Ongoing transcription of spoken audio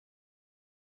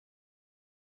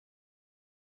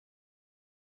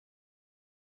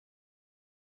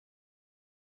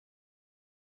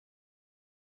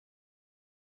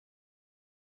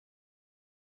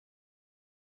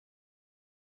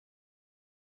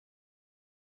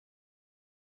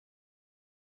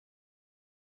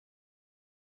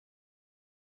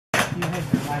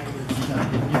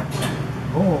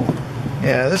Oh.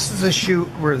 Yeah, this is a chute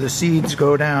where the seeds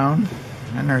go down,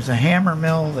 and there's a hammer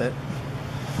mill that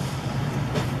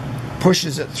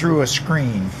pushes it through a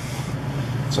screen.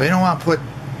 So you don't want to put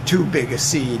too big a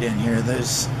seed in here.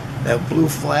 There's that blue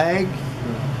flag.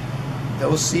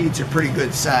 Those seeds are pretty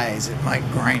good size. It might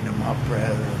grind them up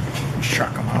rather than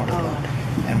shuck them out a little.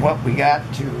 And what we got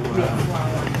to...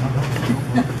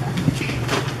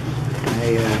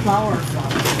 flower.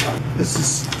 This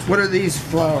is... What are these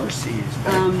flower seeds?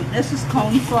 This is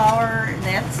coneflower.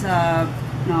 That's,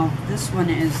 no, this one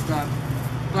is the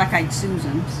black-eyed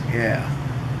Susans. Yeah.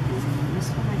 This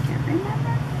one I can't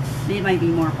remember. It might be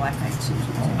more black-eyed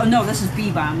Susans. Oh, no, this is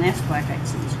bee-balm. That's black-eyed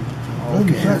Susan.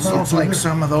 Okay, this looks like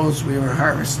some of those we were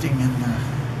harvesting in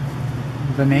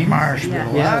the Marsh, but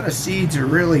a lot of seeds are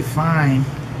really fine.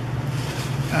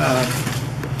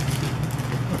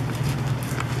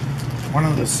 One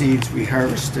of the seeds we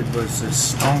harvested was a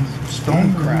stone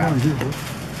crab,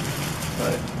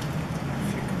 but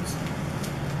if you can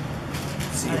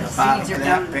see the bottom of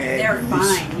that bag, they're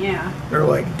fine, yeah. They're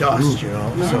like dust, you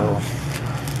know. So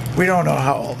we don't know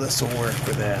how all this will work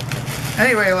with that.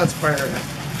 Anyway, let's fire it up.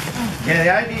 Yeah,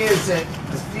 the idea is that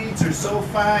the seeds are so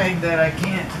fine that I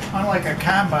can't, unlike a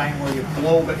combine where you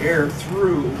blow the air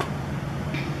through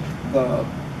the,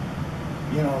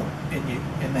 you know,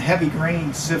 and the heavy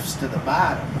grain sifts to the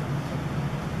bottom.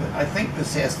 But I think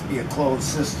this has to be a closed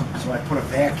system, so I put a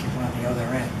vacuum on the other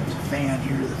end. There's a fan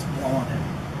here that's blowing it.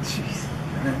 Jeez.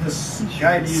 And then this, the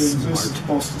idea is this is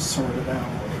supposed to sort it out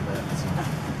a little bit. So.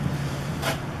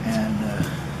 And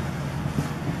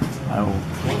I will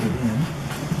plug it in.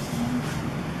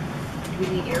 We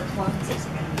need earplugs. It's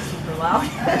going to be super loud.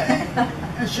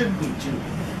 It shouldn't be too bad.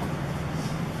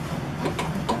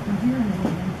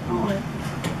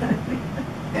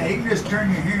 Yeah, you can just turn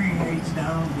your hearing aids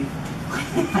down.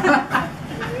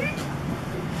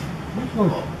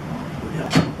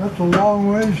 That's a long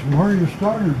ways from where you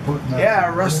started putting that. Yeah,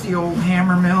 a rusty old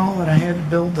hammer mill that I had to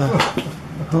build the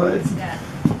hood.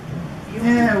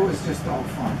 Yeah, it was just all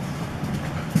fun.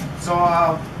 So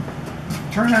I'll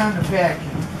turn on the vacuum.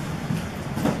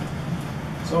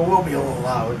 So it will be a little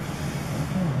loud.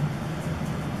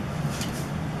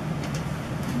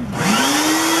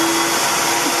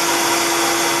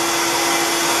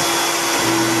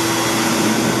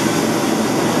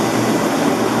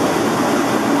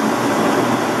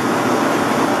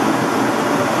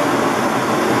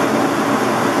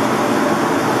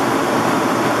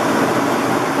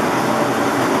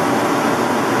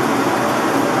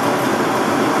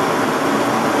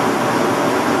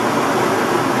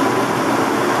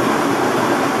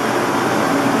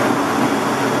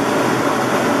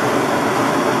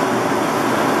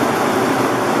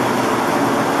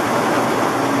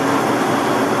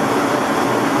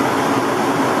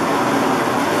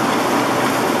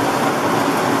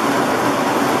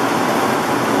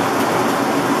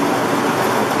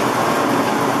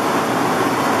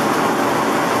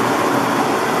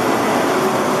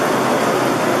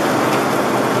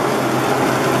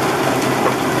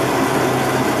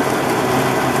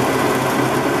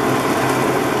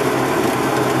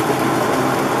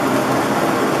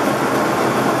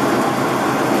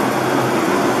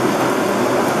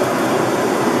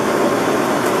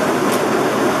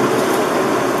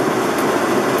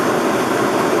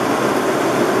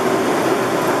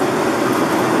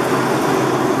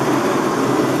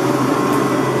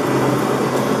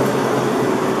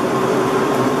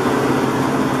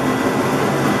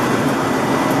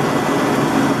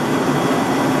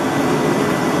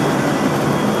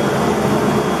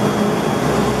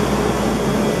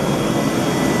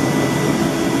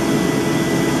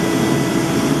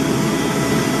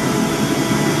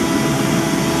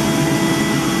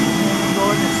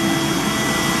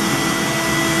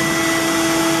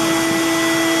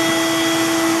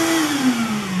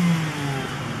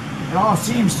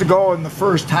 Seems to go in the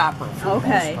first hopper for the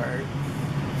most part.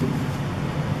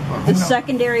 The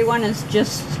secondary one is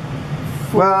just...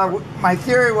 Well, my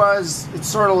theory was it's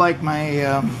sort of like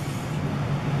my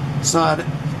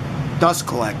dust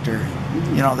collector.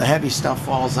 You know, the heavy stuff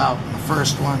falls out in the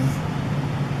first one.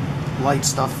 Light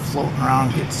stuff floating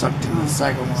around gets sucked into the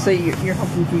second one. So you're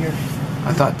hoping for your...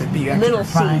 I thought there'd be extra little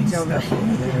fine seeds over stuff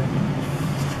over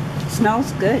there.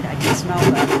 Smells good. I can smell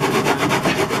that.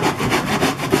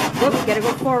 Whoops, gotta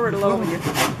go forward a little with your...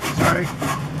 Sorry.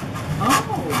 Oh,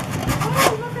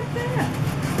 look at that.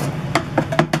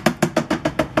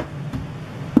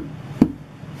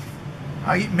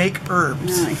 I make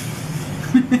herbs. Nice.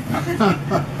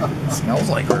 It smells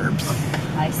like herbs.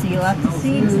 I see lots of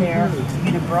seeds there. You're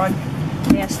gonna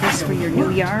broadcast this for your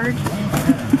new yard?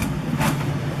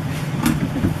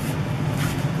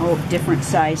 Oh, different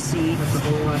size seeds.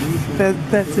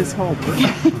 That's his hope.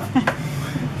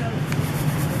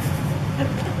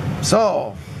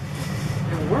 So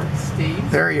It works,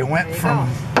 Steve. there you went from,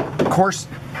 of course,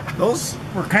 those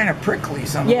were kind of prickly,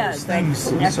 some of Yeah, those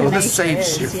things. the So this echinacea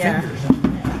saves your is, yeah. fingers.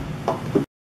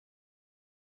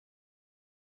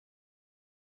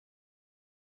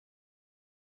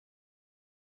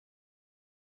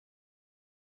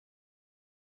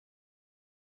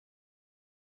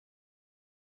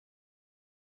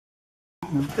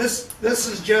 This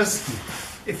is just,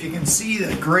 if you can see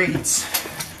the grates,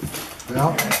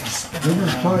 Yeah,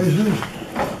 different sizes.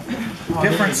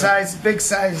 different size, big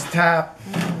size top,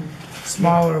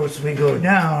 smaller as we go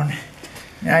down.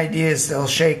 The idea is they'll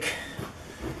shake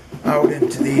out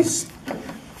into these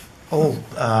old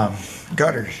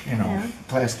gutters, you know,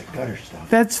 plastic gutter stuff.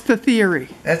 That's the theory.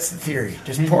 That's the theory.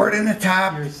 Just pour it in the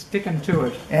top, You're sticking to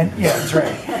it. and yeah, that's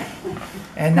right.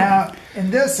 And now,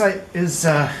 and this is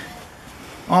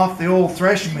off the old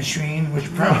threshing machine,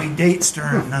 which probably dates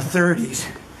during the 30s.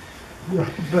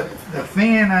 But the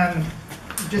fan on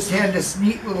just had this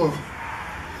neat little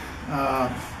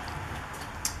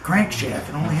crankshaft.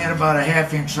 It only had about a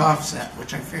 1/2 inch offset,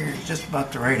 which I figured is just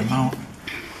about the right amount.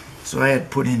 So I had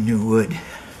put in new wood.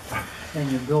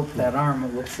 And you built that arm,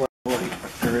 it looks like wood.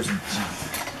 There isn't.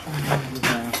 Yeah,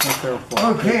 that's their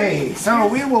fault. Okay, so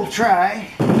we will try.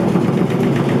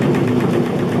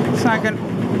 It's not gonna.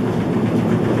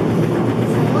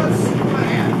 Let's see what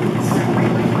happens.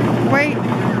 Wait.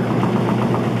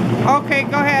 Okay,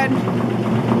 go ahead.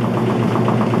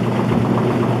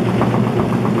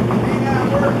 May not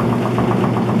work.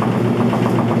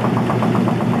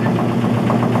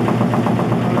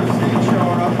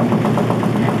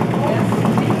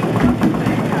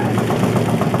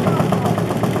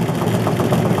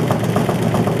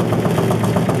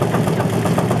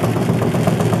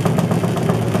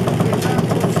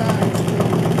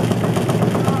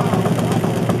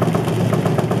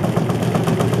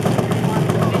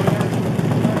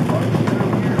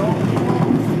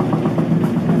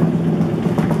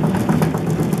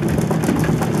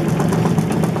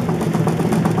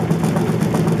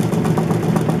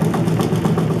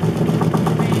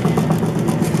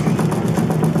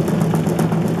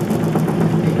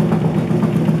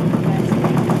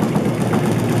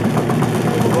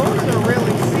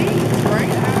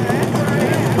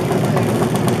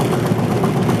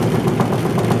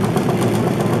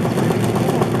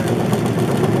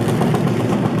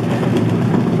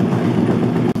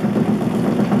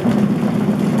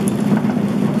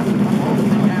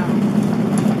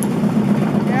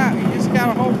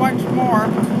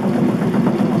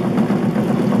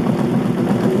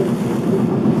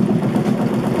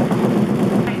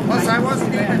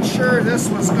 Sure this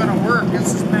was going to work.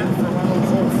 This is meant for one of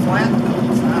those old flat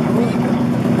builds, not a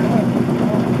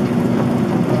V-build.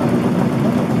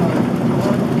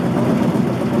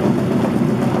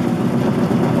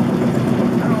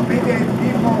 I don't know, maybe I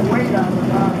need more weight on the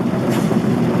bottom.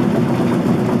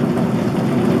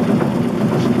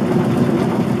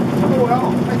 Oh well,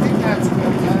 I think that's a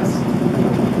good test.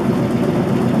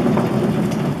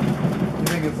 You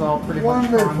think it's all pretty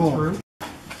Wonderful. much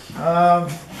gone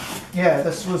through? Yeah,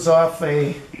 this was off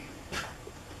a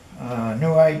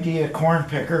New Idea corn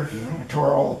picker. I tore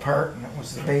it all apart, and it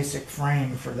was the basic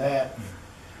frame for that.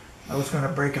 I was going to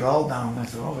break it all down. I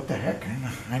thought, oh, what the heck?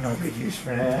 I know a good use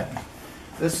for that.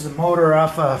 This is a motor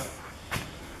off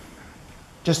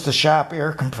just a shop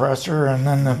air compressor, and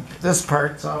then this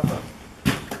part's off a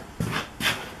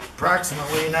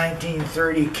approximately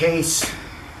 1930 case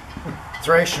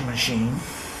threshing machine.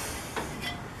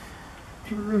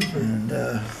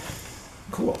 And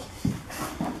cool.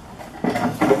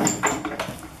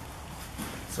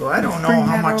 So I don't know Bring how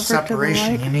that over much to the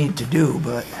separation light. you need to do,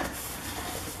 but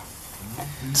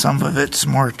some of it's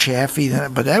more chaffy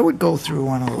than, but that would go through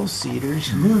one of those cedars.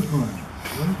 Beautiful.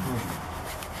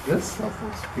 This stuff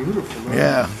looks beautiful. doesn't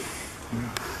Yeah,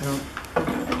 it?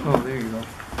 Oh, there you go.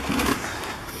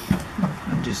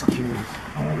 I'm just curious.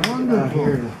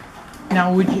 Wonderful.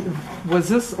 Now, was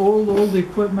this old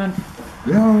equipment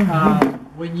Yeah.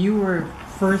 when you were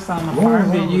first on the Oh, farm?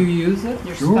 yeah. Did you use it?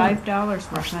 There's Sure. $5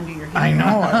 worth under your head. I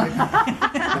know.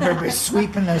 I better be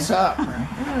sweeping this up. Right?